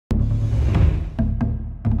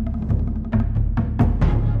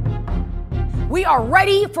we are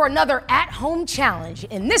ready for another at-home challenge.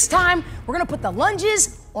 And this time, we're gonna put the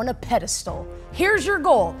lunges on a pedestal. Here's your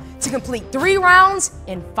goal, to complete 3 rounds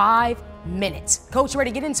in 5 minutes. Coach, you ready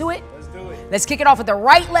to get into it? Let's do it. Let's kick it off with the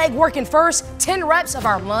right leg working first. 10 reps of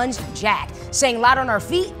our lunge jack. Staying loud on our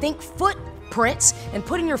feet, think footprints, and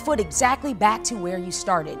putting your foot exactly back to where you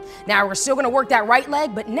started. Now, we're still gonna work that right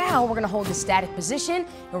leg, but now we're gonna hold the static position,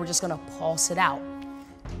 and we're just gonna pulse it out.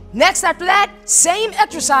 Next, after that, same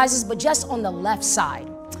exercises, but just on the left side.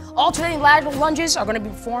 Alternating lateral lunges are going to be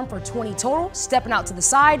performed for 20 total, stepping out to the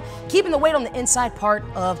side, keeping the weight on the inside part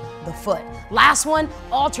of the foot. Last one,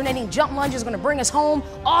 alternating jump lunges is going to bring us home,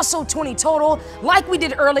 also 20 total, like we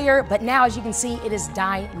did earlier, but now as you can see, it is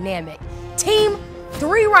dynamic. Team,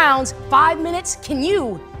 3 rounds, 5 minutes. Can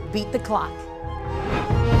you beat the clock?